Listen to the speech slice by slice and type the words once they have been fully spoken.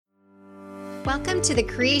Welcome to the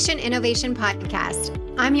Creation Innovation Podcast.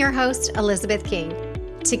 I'm your host, Elizabeth King.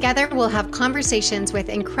 Together, we'll have conversations with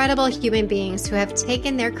incredible human beings who have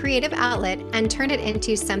taken their creative outlet and turned it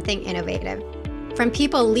into something innovative. From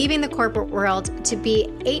people leaving the corporate world to be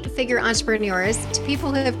 8-figure entrepreneurs to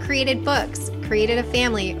people who have created books, created a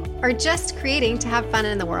family, or just creating to have fun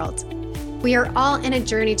in the world. We are all in a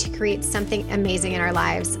journey to create something amazing in our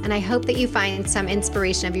lives, and I hope that you find some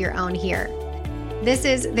inspiration of your own here. This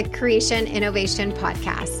is the Creation Innovation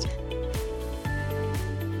Podcast.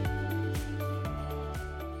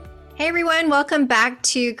 Hey everyone, welcome back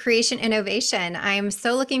to Creation Innovation. I'm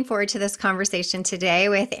so looking forward to this conversation today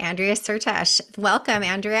with Andrea Syrtash. Welcome,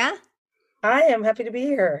 Andrea. I am happy to be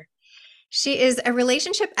here. She is a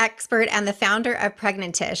relationship expert and the founder of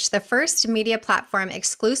Pregnantish, the first media platform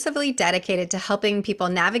exclusively dedicated to helping people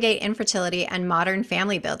navigate infertility and modern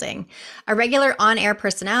family building. A regular on-air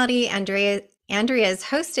personality, Andrea's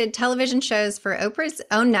hosted television shows for Oprah's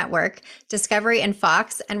own network, Discovery and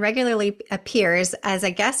Fox, and regularly appears as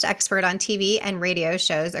a guest expert on TV and radio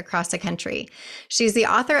shows across the country. She's the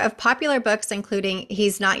author of popular books including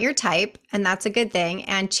He's Not Your Type, and That's a Good Thing,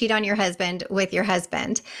 and Cheat on Your Husband with Your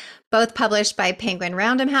Husband, both published by Penguin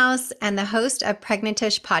Random House, and the host of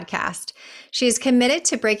Pregnantish podcast. She is committed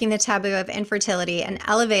to breaking the taboo of infertility and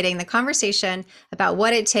elevating the conversation about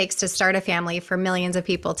what it takes to start a family for millions of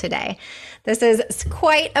people today. This is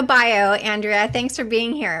quite a bio, Andrea. Thanks for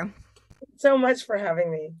being here. So much for having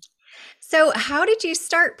me. So how did you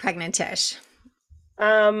start Pregnantish?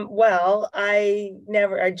 Well, I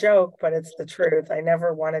joke, but it's the truth. I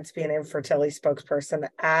never wanted to be an infertility spokesperson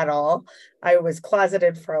at all. I was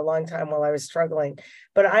closeted for a long time while I was struggling,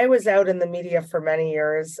 but I was out in the media for many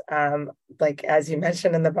years. Like, as you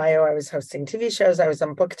mentioned in the bio, I was hosting TV shows. I was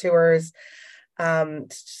on book tours,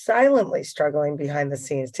 silently struggling behind the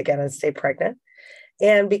scenes to get and stay pregnant.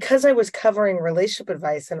 And because I was covering relationship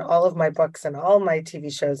advice in all of my books and all my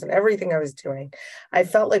TV shows and everything I was doing, I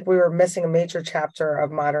felt like we were missing a major chapter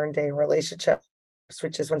of modern day relationships,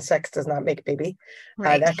 which is when sex does not make baby.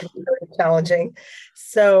 Right. That can be very challenging.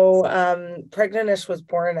 So Pregnantish was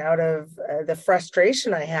born out of the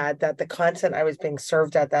frustration I had that the content I was being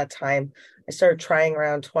served at that time. I started trying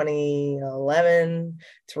around 2011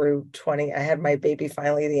 through I had my baby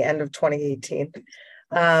finally the end of 2018.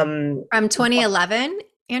 From 2011,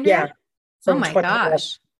 Andrea? Yeah. Oh my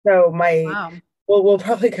gosh. So Wow. we'll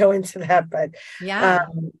probably go into that, but Yeah.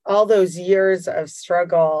 all those years of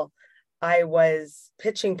struggle, I was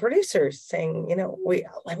pitching producers saying,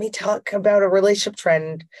 let me talk about a relationship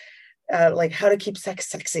trend, like how to keep sex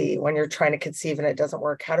sexy when you're trying to conceive and it doesn't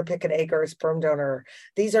work, how to pick an egg or a sperm donor.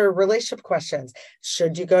 These are relationship questions.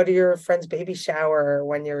 Should you go to your friend's baby shower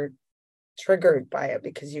when you're triggered by it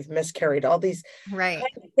because you've miscarried? All these Right.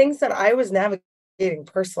 things that I was navigating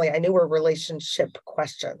personally, I knew were relationship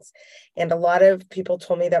questions. And a lot of people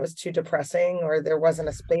told me that was too depressing or there wasn't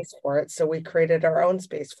a space for it. So we created our own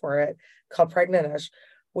space for it called Pregnantish.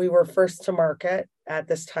 We were first to market at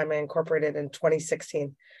this time. I incorporated in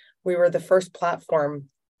 2016. We were the first platform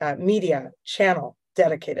media channel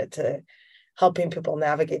dedicated to helping people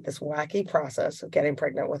navigate this wacky process of getting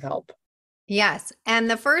pregnant with help. Yes. And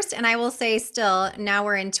the first, and I will say still, now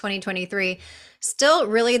we're in 2023, still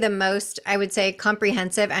really the most, I would say,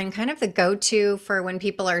 comprehensive and kind of the go-to for when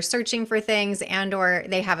people are searching for things and or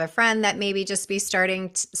they have a friend that maybe just be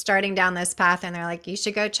starting down this path and they're like, you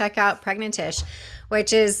should go check out Pregnantish,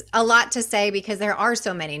 which is a lot to say because there are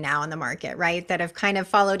so many now in the market, right, that have kind of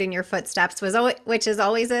followed in your footsteps, which is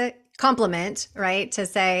always a compliment, right, to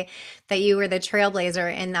say that you were the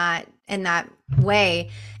trailblazer in that way.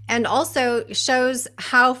 And also shows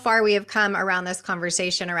how far we have come around this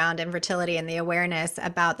conversation around infertility and the awareness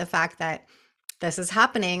about the fact that this is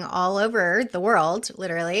happening all over the world,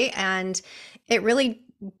 literally. And it really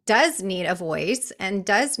does need a voice and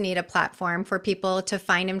does need a platform for people to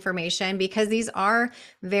find information because these are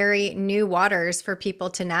very new waters for people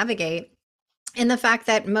to navigate. And the fact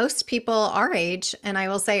that most people our age, and I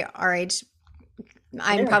will say our age,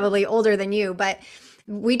 I'm probably older than you, but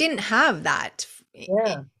we didn't have that.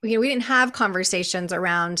 Yeah. We didn't have conversations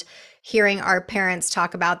around hearing our parents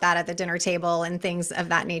talk about that at the dinner table and things of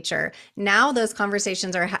that nature. Now those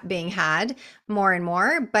conversations are being had more and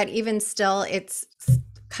more, but even still, it's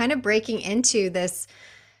kind of breaking into this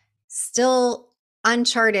still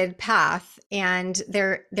uncharted path. And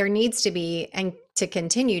there needs to be and to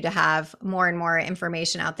continue to have more and more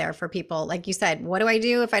information out there for people. Like you said, what do I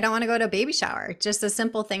do if I don't want to go to a baby shower? Just the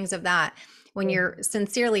simple things of that. When you're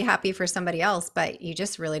sincerely happy for somebody else, but you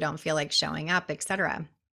just really don't feel like showing up, etc.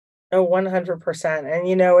 Oh, 100%.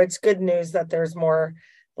 And, it's good news that there's more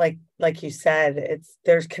like you said,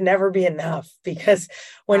 there's can never be enough because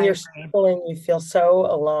when I you're agree. struggling, you feel so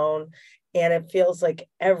alone. And it feels like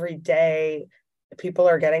every day people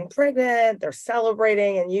are getting pregnant, they're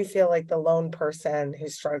celebrating, and you feel like the lone person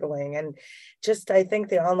who's struggling. And just, I think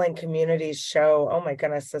the online communities show, oh my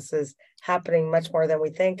goodness, this is happening much more than we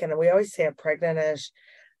think. And we always say a pregnant-ish,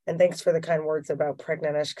 and thanks for the kind words about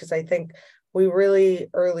pregnant-ish, because I think we really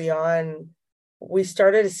early on, we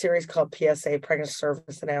started a series called PSA, Pregnant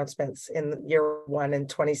Service Announcements, in year one in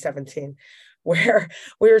 2017, where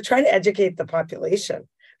we were trying to educate the population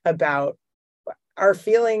about our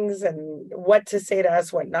feelings and what to say to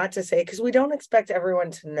us, what not to say, because we don't expect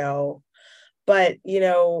everyone to know. But,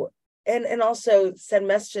 and also send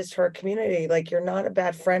messages to our community like, you're not a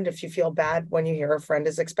bad friend if you feel bad when you hear a friend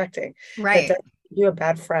is expecting. That Right. doesn't make you a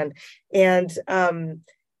bad friend. And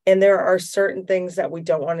there are certain things that we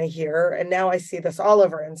don't want to hear. And now I see this all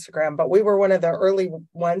over Instagram, but we were one of the early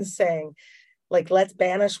ones saying, like, let's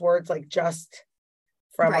banish words like just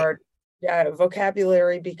from Right. our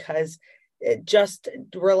vocabulary, because just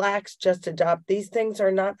relax, just adopt. These things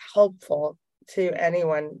are not helpful to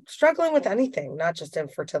anyone struggling with anything, not just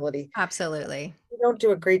infertility. Absolutely. We don't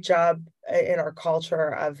do a great job in our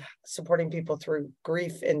culture of supporting people through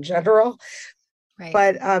grief in general. Right.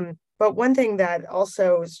 But one thing that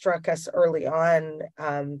also struck us early on,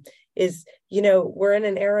 is, we're in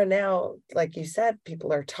an era now, like you said,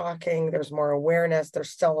 people are talking, there's more awareness, there's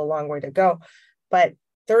still a long way to go. But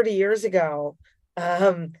 30 years ago,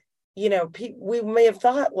 we may have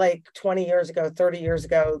thought, like 20 years ago, 30 years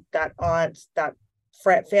ago, that aunt, that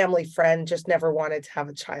family friend just never wanted to have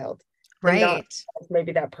a child, and not Right.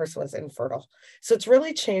 maybe that person was infertile. So it's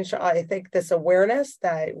really changed. I think this awareness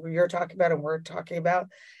that you're talking about and we're talking about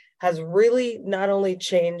has really not only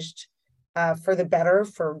changed for the better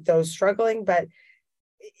for those struggling, but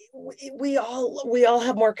we all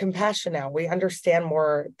have more compassion now. We understand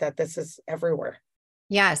more that this is everywhere.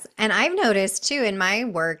 Yes. And I've noticed too in my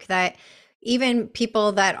work that even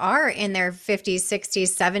people that are in their 50s, 60s,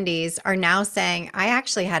 70s are now saying, I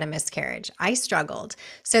actually had a miscarriage. I struggled.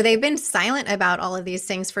 So they've been silent about all of these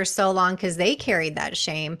things for so long because they carried that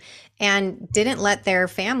shame and didn't let their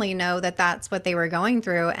family know that that's what they were going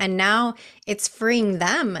through. And now it's freeing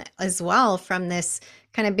them as well from this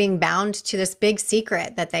kind of being bound to this big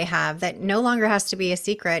secret that they have that no longer has to be a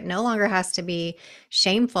secret, no longer has to be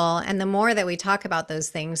shameful. And the more that we talk about those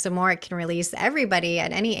things, the more it can release everybody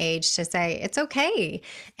at any age to say, it's okay.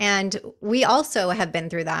 And we also have been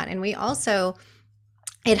through that. And we also,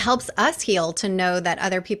 it helps us heal to know that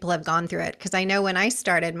other people have gone through it. Because I know when I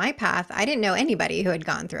started my path, I didn't know anybody who had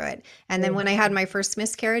gone through it. And then when I had Mhm. my first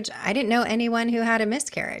miscarriage, I didn't know anyone who had a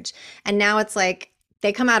miscarriage. And now it's like,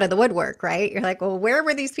 they come out of the woodwork, right? You're like, well, where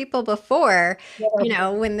were these people before,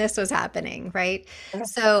 when this was happening, right? Yeah.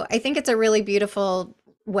 So I think it's a really beautiful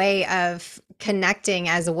way of connecting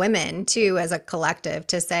as women too, as a collective,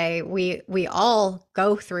 to say we all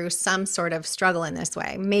go through some sort of struggle in this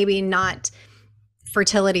way. Maybe not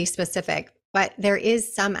fertility specific, but there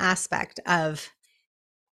is some aspect of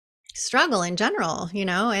struggle in general,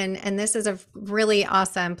 and this is a really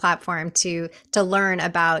awesome platform to learn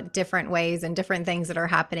about different ways and different things that are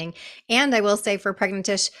happening. And I will say for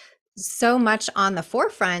Pregnantish, so much on the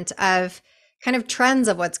forefront of kind of trends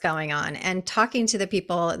of what's going on and talking to the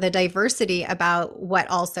people, the diversity about what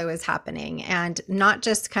also is happening, and not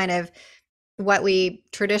just kind of what we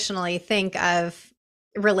traditionally think of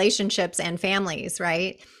relationships and families,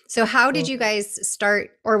 right? So, how did you guys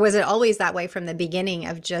start, or was it always that way from the beginning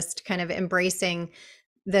of just kind of embracing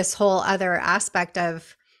this whole other aspect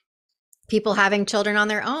of people having children on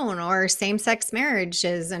their own or same sex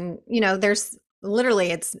marriages? And, there's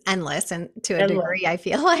literally it's endless and to a Endless. degree, I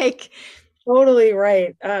feel like. Totally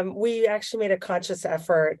right. We actually made a conscious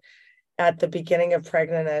effort at the beginning of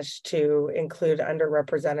Pregnantish to include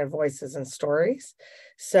underrepresented voices and stories.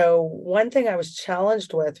 So one thing I was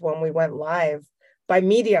challenged with when we went live by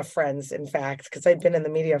media friends, in fact, because I'd been in the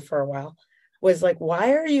media for a while, was like,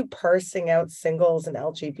 why are you parsing out singles and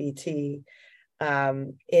LGBT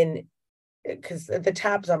in because the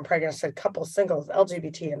tabs on Pregnantish said couple, singles,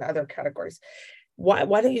 LGBT, and other categories. Why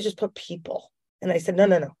don't you just put people? And I said, no,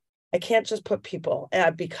 no, no. I can't just put people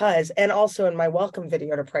because, and also in my welcome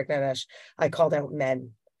video to Pregnantish, I called out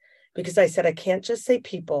men because I said, I can't just say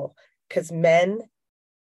people because men,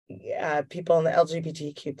 people in the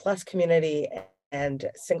LGBTQ plus community and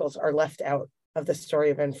singles are left out of the story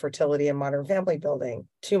of infertility and modern family building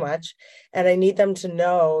too much. And I need them to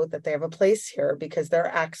know that they have a place here because they're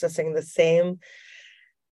accessing the same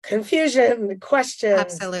confusion, questions,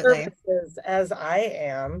 Absolutely. services as I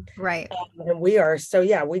am. Right. And we are. So,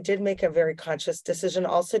 yeah, we did make a very conscious decision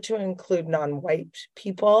also to include non-white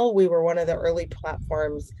people. We were one of the early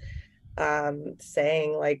platforms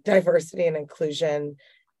saying like diversity and inclusion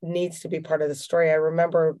needs to be part of the story. I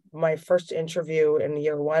remember my first interview in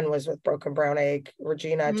year one was with Broken Brown Egg,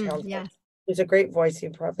 Regina Townsend, Yes. who's a great voice you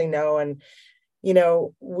probably know. And,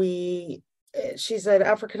 we she's an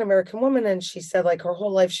African American woman, and she said like her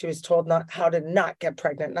whole life she was told not how to not get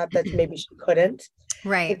pregnant, not that maybe she couldn't, but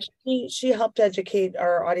Right. she helped educate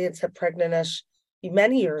our audience at Pregnantish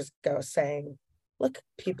many years ago, saying, look,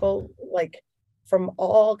 people like from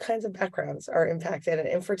all kinds of backgrounds are impacted, and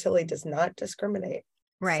infertility does not discriminate.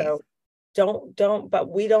 Right. So but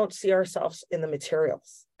we don't see ourselves in the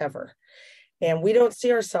materials ever. And we don't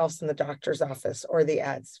see ourselves in the doctor's office or the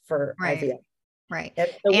ads for Right. IVF. Right. And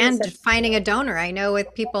so we And said, finding a donor. I know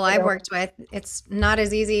with people I I've know worked with, it's not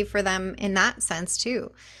as easy for them in that sense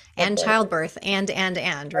too. that's And right. childbirth and, right?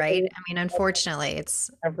 Every, I mean, unfortunately,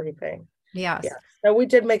 it's everything. Yeah. yes. So we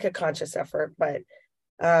did make a conscious effort, but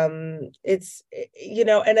it's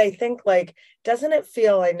and I think like, doesn't it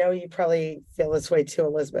feel, I know you probably feel this way too,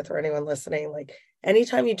 Elizabeth, or anyone listening, like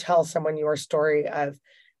anytime you tell someone your story of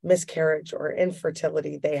miscarriage or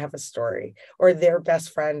infertility, they have a story, or their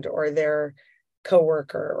best friend or their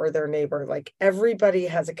coworker or their neighbor, like everybody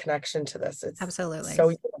has a connection to this. It's Absolutely. so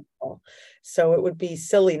universal. So it would be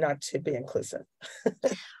silly not to be inclusive.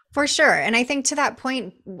 For sure. And I think to that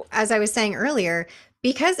point, as I was saying earlier,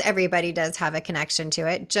 because everybody does have a connection to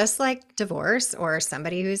it, just like divorce or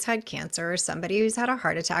somebody who's had cancer or somebody who's had a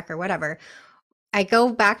heart attack or whatever, I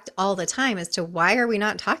go back all the time as to why are we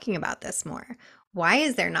not talking about this more? Why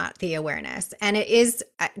is there not the awareness? And it is,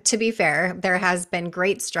 to be fair, there has been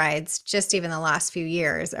great strides just even the last few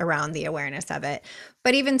years around the awareness of it.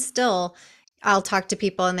 But even still, I'll talk to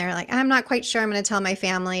people and they're like, I'm not quite sure I'm going to tell my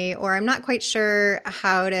family, or I'm not quite sure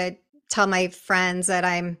how to tell my friends that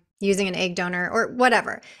I'm using an egg donor or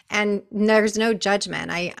whatever. And there's no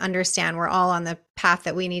judgment. I understand we're all on the path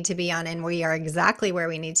that we need to be on and we are exactly where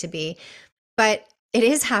we need to be, but it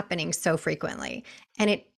is happening so frequently,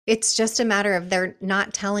 and it's just a matter of they're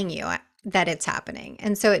not telling you that it's happening,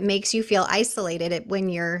 and so it makes you feel isolated when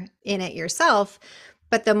you're in it yourself.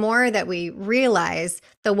 But the more that we realize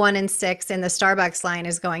the 1 in 6 in the Starbucks line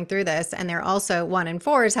is going through this, and they're also 1 in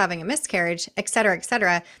 4 is having a miscarriage, et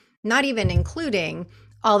cetera, not even including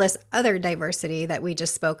all this other diversity that we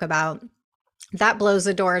just spoke about, that blows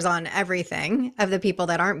the doors on everything of the people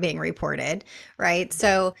that aren't being reported, right?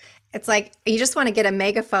 So it's like you just want to get a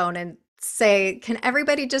megaphone and say, can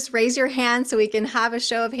everybody just raise your hand so we can have a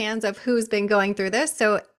show of hands of who's been going through this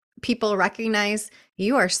so people recognize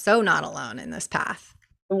you are so not alone in this path.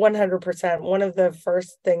 100%. One of the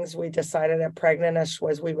first things we decided at Pregnantish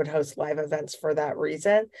was we would host live events for that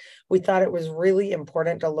reason. We thought it was really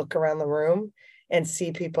important to look around the room and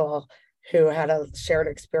see people who had a shared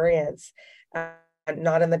experience,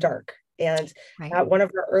 not in the dark. And Right. at one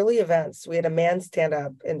of our early events, we had a man stand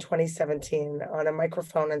up in 2017 on a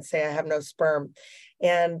microphone and say, I have no sperm.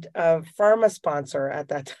 And a pharma sponsor at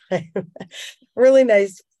that time, really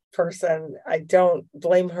nice person, I don't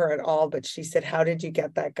blame her at all, but she said, how did you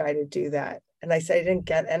get that guy to do that? And I said, I didn't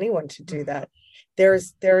get anyone to do that.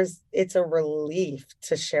 It's a relief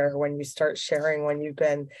to share when you start sharing when you've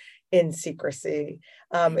been in secrecy.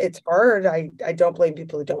 It's hard. I don't blame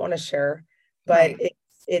people who don't want to share, but Right.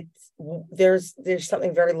 it's there's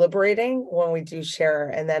something very liberating when we do share,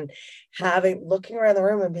 and then looking around the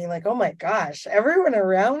room and being like, oh my gosh, Yeah. everyone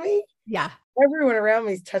around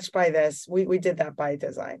me is touched by this. We did that by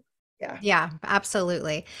design. Yeah. Yeah,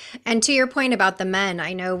 absolutely. And to your point about the men,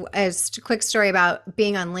 I know as a quick story about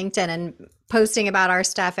being on LinkedIn and posting about our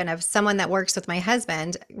stuff, and of someone that works with my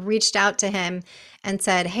husband reached out to him and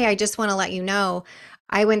said, hey, I just want to let you know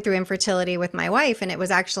I went through infertility with my wife and it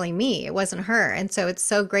was actually me, it wasn't her. And so it's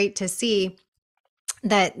so great to see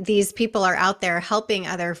that these people are out there helping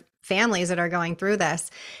other families that are going through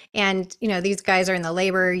this. And, these guys are in the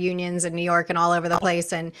labor unions in New York and all over the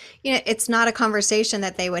place. And, it's not a conversation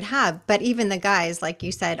that they would have. But even the guys, like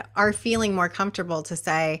you said, are feeling more comfortable to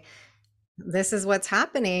say, this is what's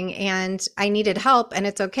happening and I needed help. And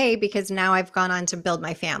it's okay because now I've gone on to build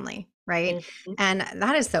my family. Right. Mhm. And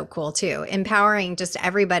that is so cool too. Empowering just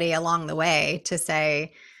everybody along the way to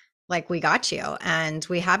say, like, we got you and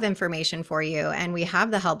we have information for you and we have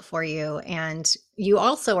the help for you, and you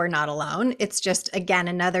also are not alone. It's just, again,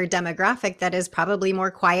 another demographic that is probably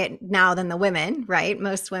more quiet now than the women, right?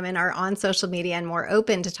 Most women are on social media and more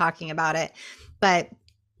open to talking about it, but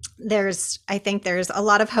I think there's a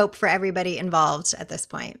lot of hope for everybody involved at this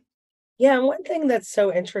point. Yeah, and one thing that's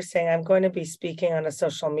so interesting, I'm going to be speaking on a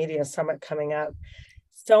social media summit coming up.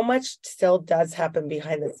 So much still does happen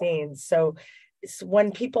behind the scenes. So it's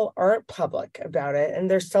when people aren't public about it, and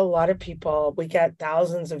there's still a lot of people, we get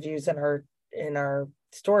thousands of views in our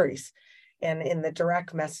stories and in the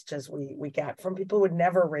direct messages we get from people who would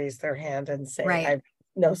never raise their hand and say, I Right. have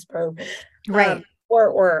no sperm. Um, Right.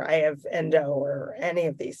 or I have endo or any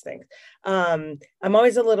of these things. I'm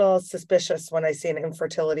always a little suspicious when I see an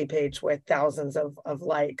infertility page with thousands of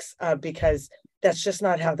likes, because that's just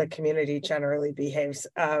not how the community generally behaves.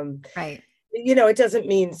 Right. It doesn't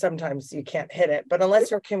mean sometimes you can't hit it, but unless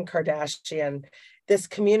you're Kim Kardashian, this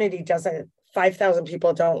community doesn't, 5,000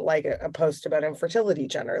 people don't like a post about infertility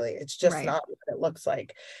generally. It's just Right. not what it looks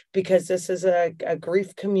like, because this is a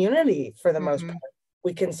grief community for the most Hmm. part.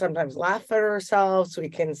 We can sometimes laugh at ourselves, we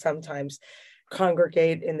can sometimes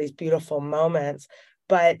congregate in these beautiful moments,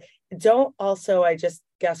 but don't also, I just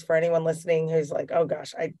guess for anyone listening who's like, oh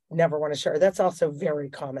gosh, I never want to share, that's also very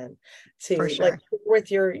common For to like sure. with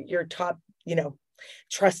your top,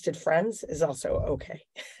 trusted friends is also okay.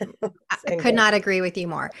 I And could good. not agree with you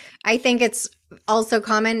more. I think it's also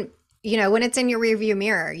common, when it's in your rearview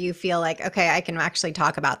mirror, you feel like, okay, I can actually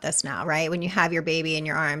talk about this now, right? When you have your baby in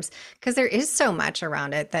your arms, because there is so much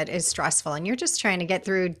around it that is stressful, and you're just trying to get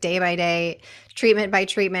through day by day, treatment by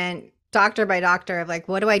treatment, doctor by doctor of like,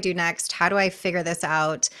 what do I do next? How do I figure this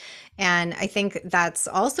out? And I think that's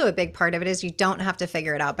also a big part of it is you don't have to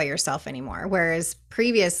figure it out by yourself anymore. Whereas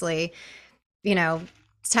previously, you know,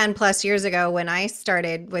 10 plus years ago when I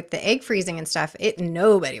started with the egg freezing and stuff,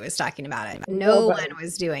 nobody was talking about it. No one Nobody.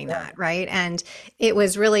 was doing Yeah. that, right? And it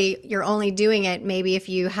was really, you're only doing it maybe if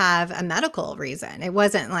you have a medical reason. It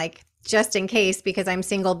wasn't like just in case because I'm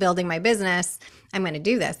single building my business, I'm going to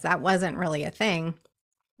do this. That wasn't really a thing.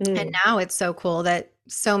 And Mm. now it's so cool that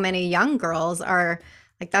so many young girls are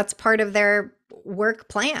like, that's part of their work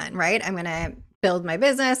plan, right? I'm going to build my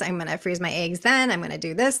business. I'm going to freeze my eggs then. I'm going to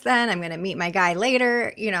do this then. I'm going to meet my guy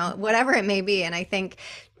later, whatever it may be. And I think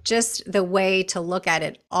just the way to look at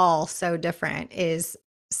it all so different is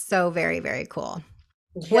so very, very cool.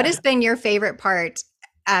 What has Yeah. been your favorite part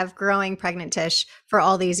of growing pregnant Tish for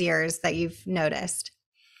all these years that you've noticed?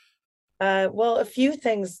 Well, a few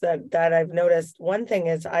things that I've noticed. One thing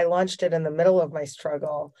is I launched it in the middle of my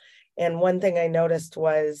struggle, and one thing I noticed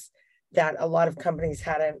was that a lot of companies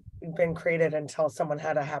hadn't been created until someone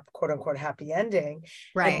had a quote unquote happy ending.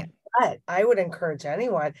 Right. And but I would encourage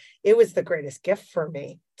anyone. It was the greatest gift for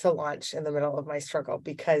me to launch in the middle of my struggle,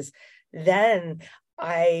 because then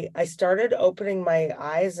I started opening my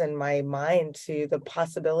eyes and my mind to the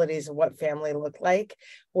possibilities of what family looked like.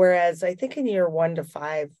 Whereas I think in year 1 to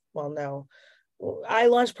 5, well, no, I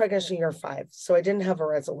launched pregnancy year 5, so I didn't have a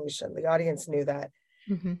resolution. The audience knew that.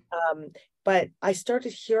 Hmm. Um, but I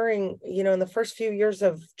started hearing, in the first few years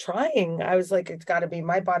of trying, I was like, it's got to be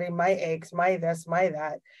my body, my eggs, my this, my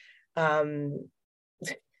that. Um,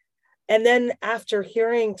 and then after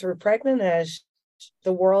hearing through pregnant-ish,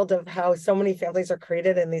 the world of how so many families are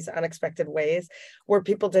created in these unexpected ways where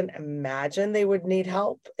people didn't imagine they would need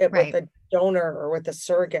help with Right. a donor or with a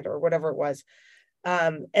surrogate or whatever it was.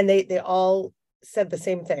 And they all said the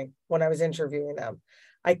same thing when I was interviewing them.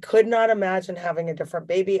 I could not imagine having a different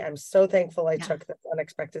baby. I'm so thankful I Yeah. took this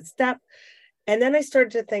unexpected step. And then I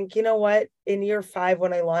started to think, you know what? In year 5,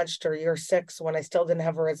 when I launched, or year 6, when I still didn't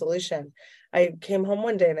have a resolution, I came home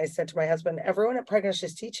one day and I said to my husband, everyone at Pregnant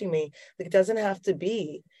is teaching me, like, it doesn't have to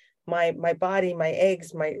be my body, my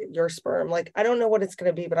eggs, your sperm. Like, I don't know what it's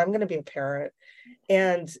going to be, but I'm going to be a parent.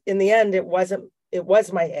 And in the end, it was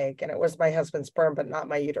my egg and it was my husband's sperm, but not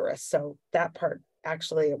my uterus. So that part,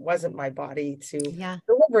 actually, it wasn't my body to Yeah.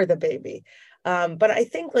 deliver the baby. But I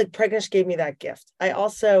think like Pregnant gave me that gift. I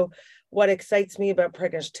also, what excites me about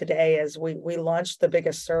Pregnant today is we launched the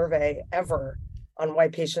biggest survey ever on why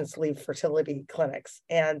patients leave fertility clinics.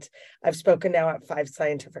 And I've spoken now at 5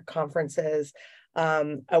 scientific conferences.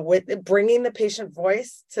 With bringing the patient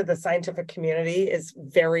voice to the scientific community is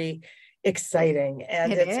very exciting.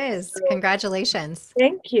 And It it's is. Congratulations.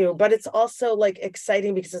 thank you, but it's also like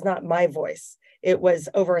exciting because it's not my voice. It was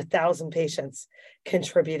over 1,000 patients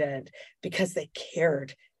contributed because they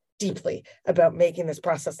cared deeply about making this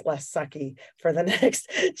process less sucky for the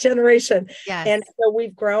next generation. And Yes. so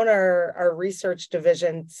we've grown our research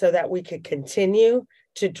division so that we could continue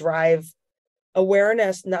to drive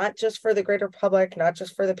awareness, not just for the greater public, not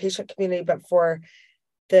just for the patient community, but for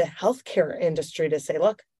the healthcare industry to say,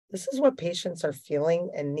 look, this is what patients are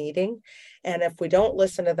feeling and needing. And if we don't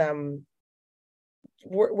listen to them,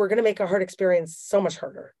 we're going to make a hard experience so much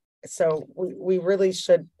harder. So we really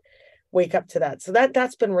should wake up to that. So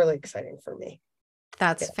that's been really exciting for me.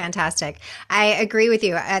 That's Yeah. fantastic. I agree with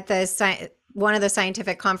you. At the one of the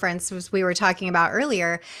scientific conferences we were talking about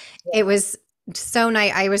earlier, Yeah. it was so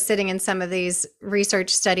nice. I was sitting in some of these research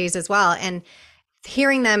studies as well, and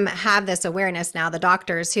hearing them have this awareness now, the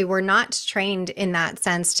doctors who were not trained in that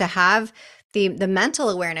sense to have the mental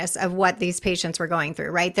awareness of what these patients were going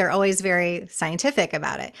through, right? They're always very scientific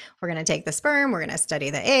about it. We're going to take the sperm, we're going to study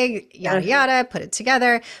the egg, yada, Uh, yada, put it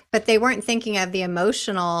together. But they weren't thinking of the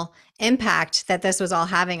emotional impact that this was all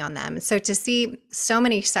having on them. So to see so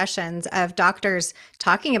many sessions of doctors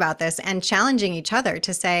talking about this and challenging each other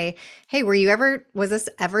to say, hey, was this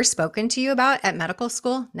ever spoken to you about at medical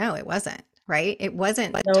school? No, it wasn't, right? It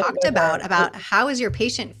wasn't no, it talked wasn't. about how is your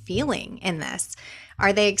patient feeling in this?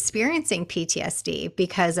 Are they experiencing PTSD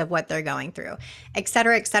because of what they're going through, et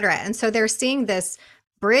cetera, et cetera? And so they're seeing this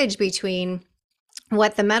bridge between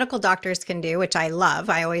what the medical doctors can do, which I love.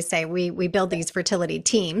 I always say we build these fertility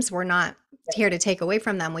teams. We're not here to take away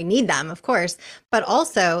from them. We need them, of course, but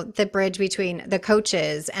also the bridge between the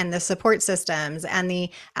coaches and the support systems and the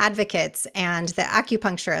advocates and the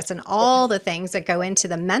acupuncturists and all the things that go into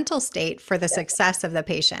the mental state for the Yeah. success of the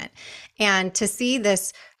patient. And to see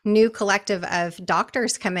this new collective of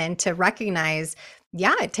doctors come in to recognize,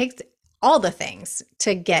 yeah, it takes all the things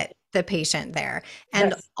to get the patient there. And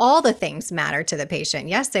Yes. all the things matter to the patient.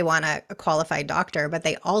 Yes, they want a qualified doctor, but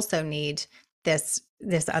they also need this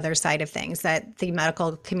other side of things that the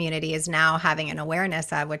medical community is now having an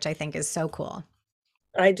awareness of, which I think is so cool.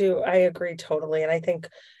 I do. I agree totally. And I think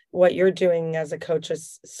what you're doing as a coach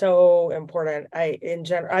is so important. In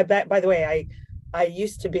general, I bet, by the way, I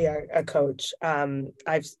used to be a coach.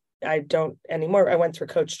 I don't anymore. I went through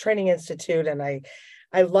Coach Training Institute and I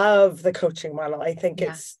love the coaching model. I think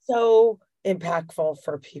Yeah, it's so impactful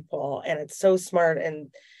for people and it's so smart.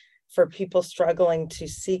 And for people struggling to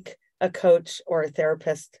seek a coach or a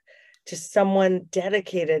therapist, to someone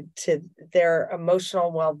dedicated to their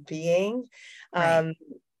emotional well-being, right. um,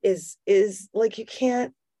 is like you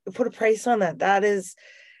can't put a price on that. That is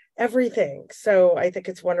everything. So I think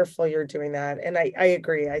it's wonderful you're doing that. And I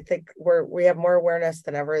agree. I think we have more awareness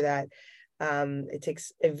than ever that it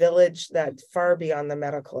takes a village that far beyond the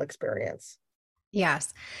medical experience.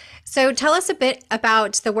 Yes. So tell us a bit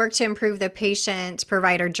about the work to improve the patient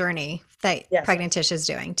provider journey that Yes. Pregnantish is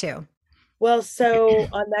doing too. Well, so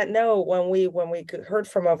on that note, when we heard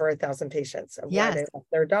from over 1,000 patients of why Yes, they left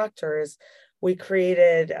their doctors, we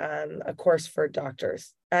created a course for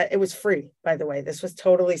doctors. It was free, by the way. This was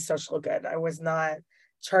totally social good. I was not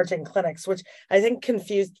charging clinics, which I think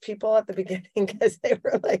confused people at the beginning because they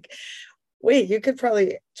were like, wait, you could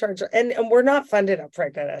probably charge, and we're not funded at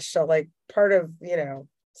Pregnantish. So like part of,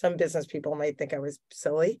 some business people might think I was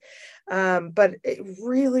silly. But it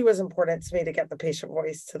really was important to me to get the patient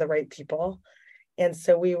voice to the right people. And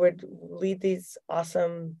so we would lead these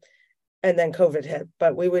awesome, and then COVID hit,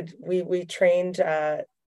 but we trained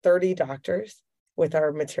 30 doctors with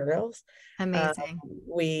our materials. Um, amazing.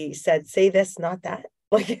 we said, say this, not that.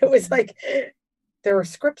 Like it was like there were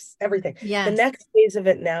scripts, everything. The Yes, next phase of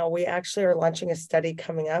it now, we actually are launching a study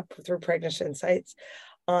coming up through Pregnancy Insights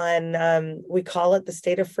on, we call it the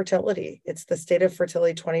state of fertility. It's the state of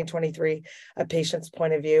fertility 2023, a patient's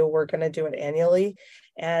point of view. We're going to do it annually.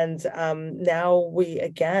 And now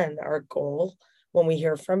our goal when we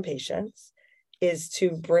hear from patients is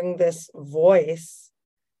to bring this voice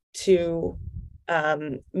to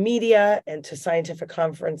media and to scientific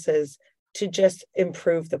conferences to just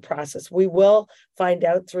improve the process. We will find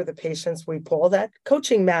out through the patients we poll that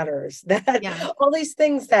coaching matters, that yeah, all these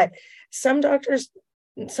things that some doctors,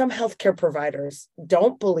 some healthcare providers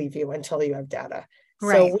don't believe you until you have data. So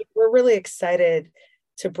right, we're really excited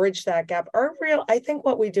to bridge that gap. I think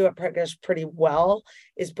what we do at Pregnantish pretty well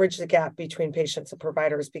is bridge the gap between patients and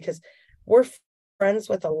providers because we're friends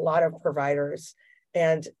with a lot of providers.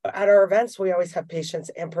 And at our events, we always have patients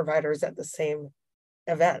and providers at the same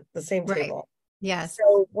event, the same right. table. Yes,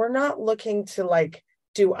 So we're not looking to like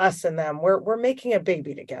do us and them. We're making a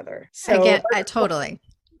baby together. I So get, I totally.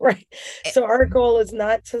 right. It- So our goal is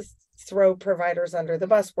not to throw providers under the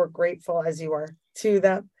bus. We're grateful as you are to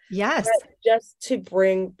them, but yes, just to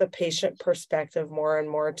bring the patient perspective more and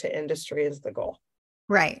more to industry is the goal.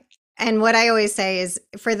 right. And what I always say is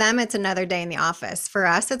for them, it's another day in the office. For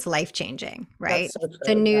us, it's life changing, That's right? so The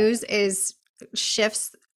true. Yeah. news is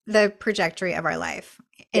shifts the trajectory of our life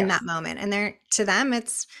in that Yes. moment. And they're to them,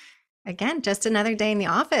 it's again just another day in the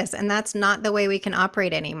office. And that's not the way we can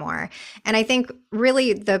operate anymore. And I think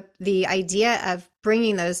really the idea of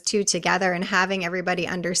bringing those two together and having everybody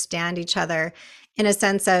understand each other in a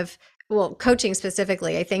sense of well, coaching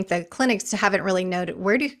specifically, I think the clinics haven't really noted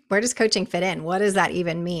where does coaching fit in? What does that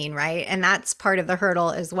even mean, right? And that's part of the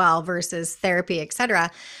hurdle as well versus therapy, et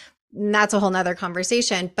cetera. And that's a whole nother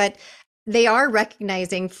conversation. But they are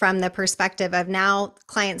recognizing from the perspective of now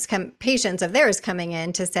patients of theirs coming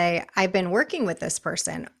in to say, I've been working with this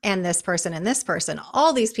person and this person and this person.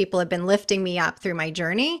 All these people have been lifting me up through my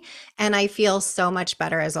journey, and I feel so much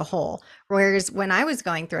better as a whole. Whereas when I was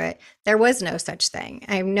going through it, there was no such thing.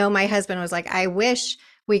 I know my husband was like, I wish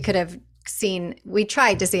we could have we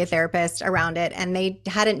tried to see a therapist around it, and they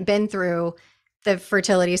hadn't been through the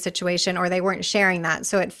fertility situation, or they weren't sharing that.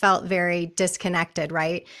 So it felt very disconnected,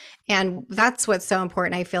 right? And that's what's so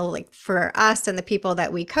important, I feel like, for us and the people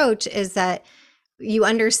that we coach, is that you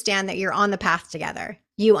understand that you're on the path together.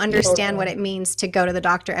 You understand what Totally. it means to go to the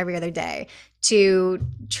doctor every other day, to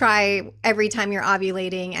try every time you're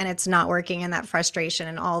ovulating and it's not working, and that frustration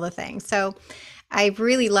and all the things. So I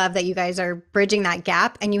really love that you guys are bridging that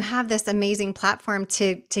gap, and you have this amazing platform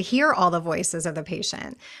to hear all the voices of the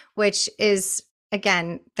patient, which is,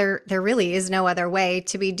 again, there really is no other way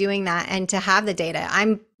to be doing that and to have the data.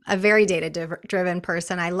 I'm a very data driven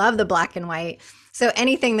person. I love the black and white. So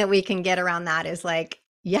anything that we can get around that is like,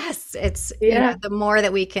 yes, it's, Yeah. the more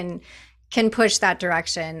that we can push that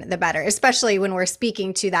direction, the better, especially when we're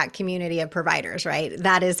speaking to that community of providers, right?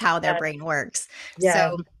 That is how their Yeah. brain works. Yeah.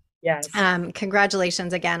 So Yes.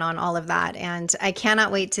 congratulations again on all of that. And I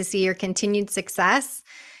cannot wait to see your continued success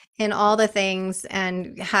in all the things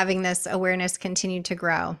and having this awareness continue to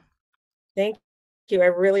grow. Thank you. I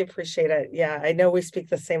really appreciate it. Yeah, I know we speak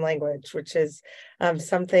the same language, which is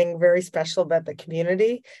something very special about the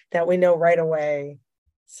community, that we know right away.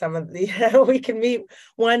 Some of the we can meet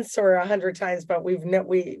once or 100 times, but we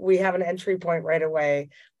have an entry point right away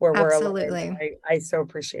where we're aligned. Absolutely. I so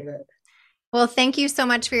appreciate it. Well, thank you so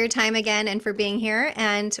much for your time again and for being here,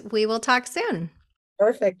 and we will talk soon.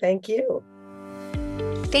 Perfect. Thank you.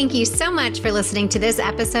 Thank you so much for listening to this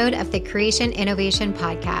episode of the Creation Innovation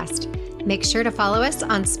Podcast. Make sure to follow us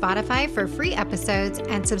on Spotify for free episodes,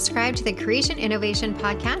 and subscribe to the Creation Innovation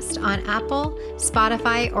Podcast on Apple,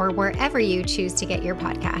 Spotify, or wherever you choose to get your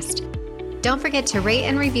podcast. Don't forget to rate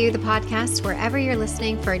and review the podcast wherever you're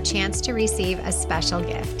listening for a chance to receive a special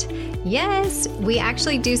gift. Yes, we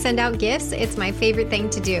actually do send out gifts. It's my favorite thing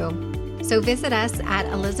to do. So visit us at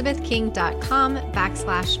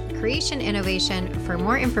elizabethking.com/creation innovation for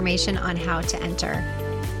more information on how to enter.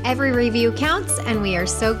 Every review counts, and we are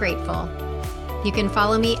so grateful. You can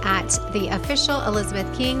follow me at the official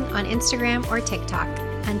Elizabeth King on Instagram or TikTok.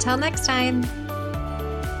 Until next time.